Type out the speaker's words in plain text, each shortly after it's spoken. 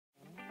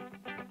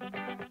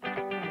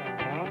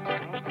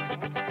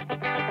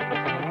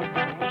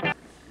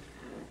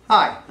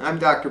Hi, I'm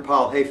Dr.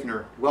 Paul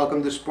Haefner.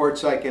 Welcome to Sport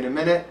Psych in a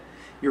Minute,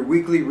 your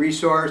weekly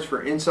resource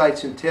for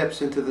insights and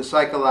tips into the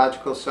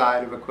psychological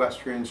side of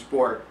equestrian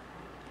sport.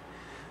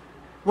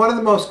 One of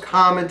the most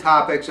common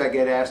topics I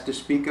get asked to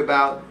speak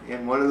about,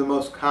 and one of the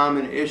most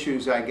common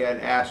issues I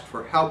get asked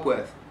for help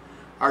with,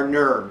 are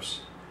nerves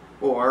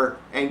or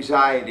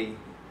anxiety.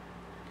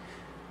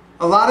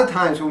 A lot of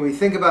times when we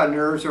think about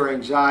nerves or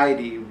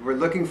anxiety, we're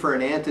looking for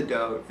an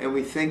antidote and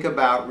we think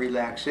about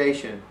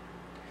relaxation.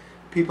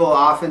 People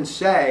often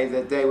say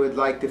that they would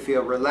like to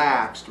feel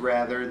relaxed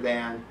rather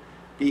than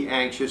be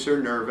anxious or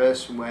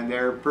nervous when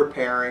they're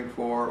preparing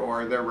for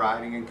or they're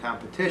riding in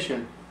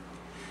competition.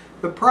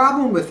 The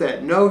problem with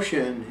that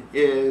notion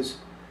is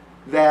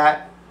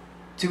that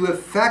to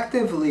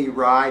effectively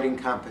ride in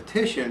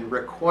competition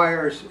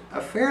requires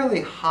a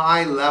fairly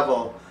high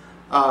level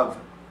of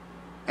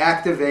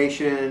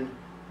activation,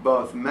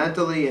 both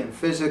mentally and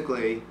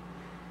physically,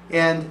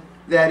 and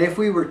that if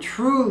we were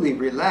truly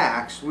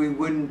relaxed, we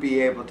wouldn't be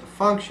able to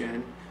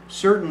function,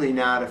 certainly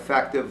not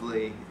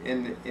effectively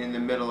in the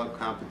middle of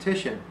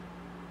competition.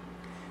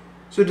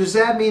 So does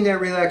that mean that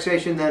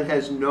relaxation then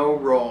has no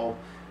role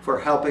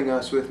for helping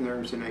us with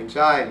nerves and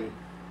anxiety?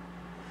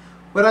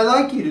 What I'd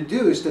like you to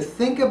do is to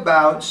think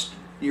about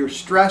your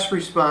stress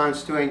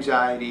response to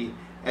anxiety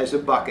as a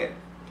bucket.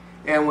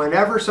 And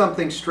whenever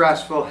something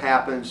stressful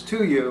happens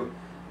to you,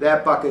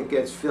 that bucket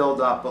gets filled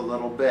up a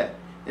little bit.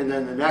 And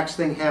then the next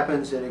thing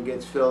happens and it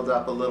gets filled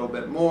up a little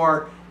bit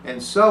more,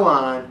 and so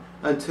on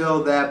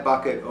until that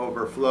bucket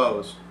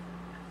overflows.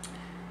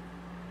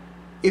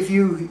 If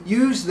you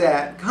use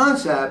that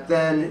concept,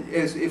 then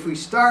if we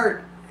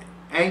start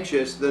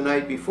anxious the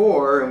night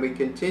before and we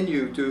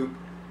continue to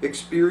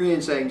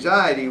experience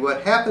anxiety,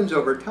 what happens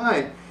over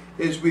time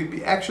is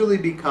we actually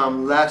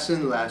become less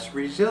and less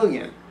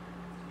resilient.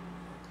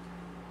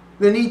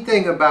 The neat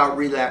thing about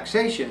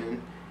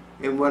relaxation,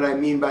 and what I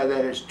mean by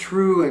that is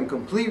true and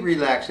complete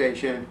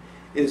relaxation,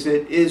 is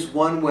it is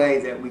one way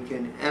that we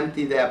can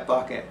empty that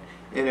bucket,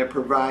 and it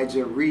provides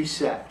a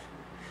reset.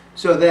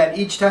 So that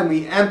each time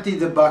we empty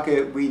the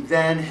bucket, we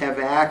then have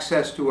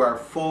access to our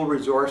full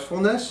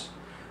resourcefulness,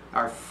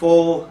 our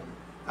full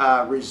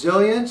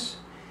resilience,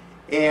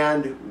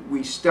 and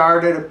we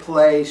start at a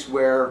place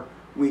where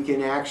we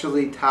can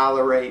actually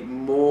tolerate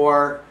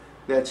more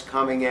that's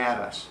coming at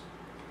us.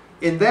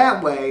 In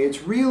that way,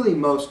 it's really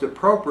most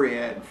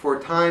appropriate for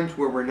times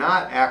where we're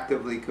not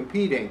actively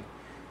competing.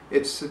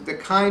 It's the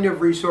kind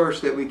of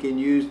resource that we can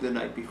use the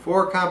night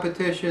before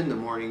competition, the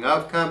morning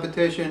of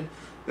competition,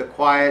 the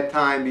quiet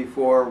time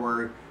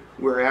before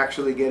we're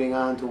actually getting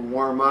on to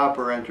warm up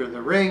or enter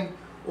the ring,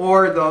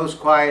 or those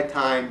quiet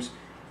times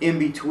in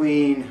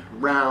between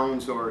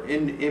rounds or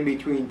in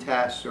between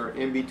tests or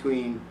in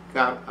between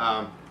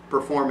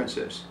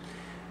performances.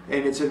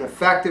 And it's an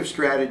effective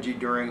strategy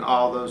during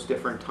all those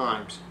different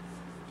times.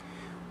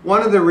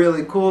 One of the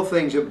really cool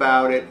things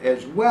about it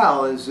as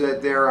well is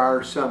that there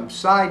are some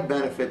side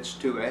benefits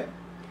to it.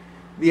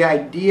 The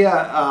idea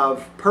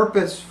of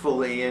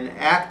purposefully and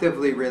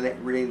actively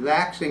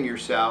relaxing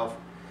yourself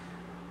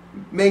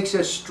makes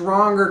a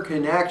stronger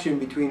connection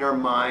between our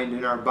mind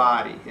and our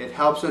body. It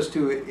helps us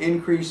to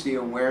increase the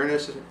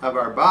awareness of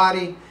our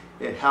body.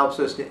 It helps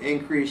us to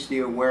increase the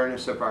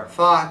awareness of our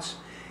thoughts,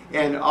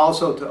 and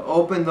also to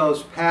open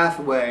those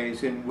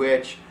pathways in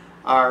which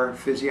our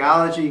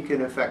physiology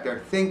can affect our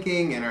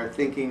thinking, and our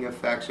thinking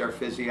affects our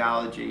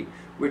physiology,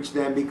 which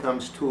then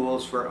becomes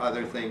tools for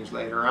other things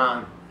later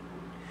on.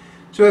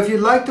 So if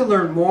you'd like to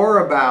learn more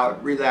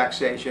about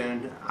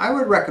relaxation, I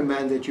would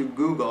recommend that you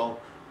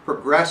Google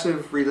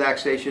progressive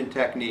relaxation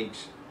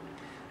techniques.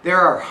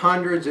 There are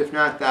hundreds, if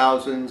not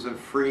thousands,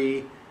 of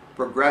free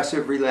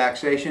progressive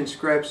relaxation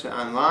scripts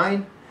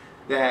online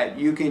that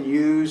you can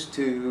use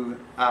to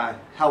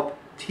help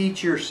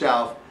teach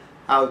yourself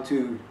how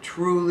to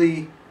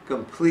truly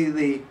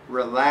completely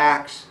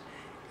relax,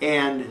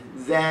 and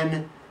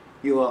then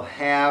you will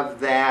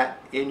have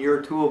that in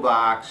your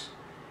toolbox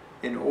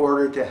in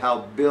order to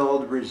help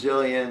build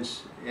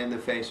resilience in the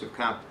face of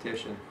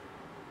competition.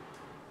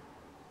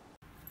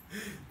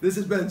 This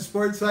has been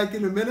Sport Psych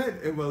in a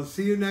Minute, and we'll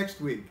see you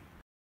next week.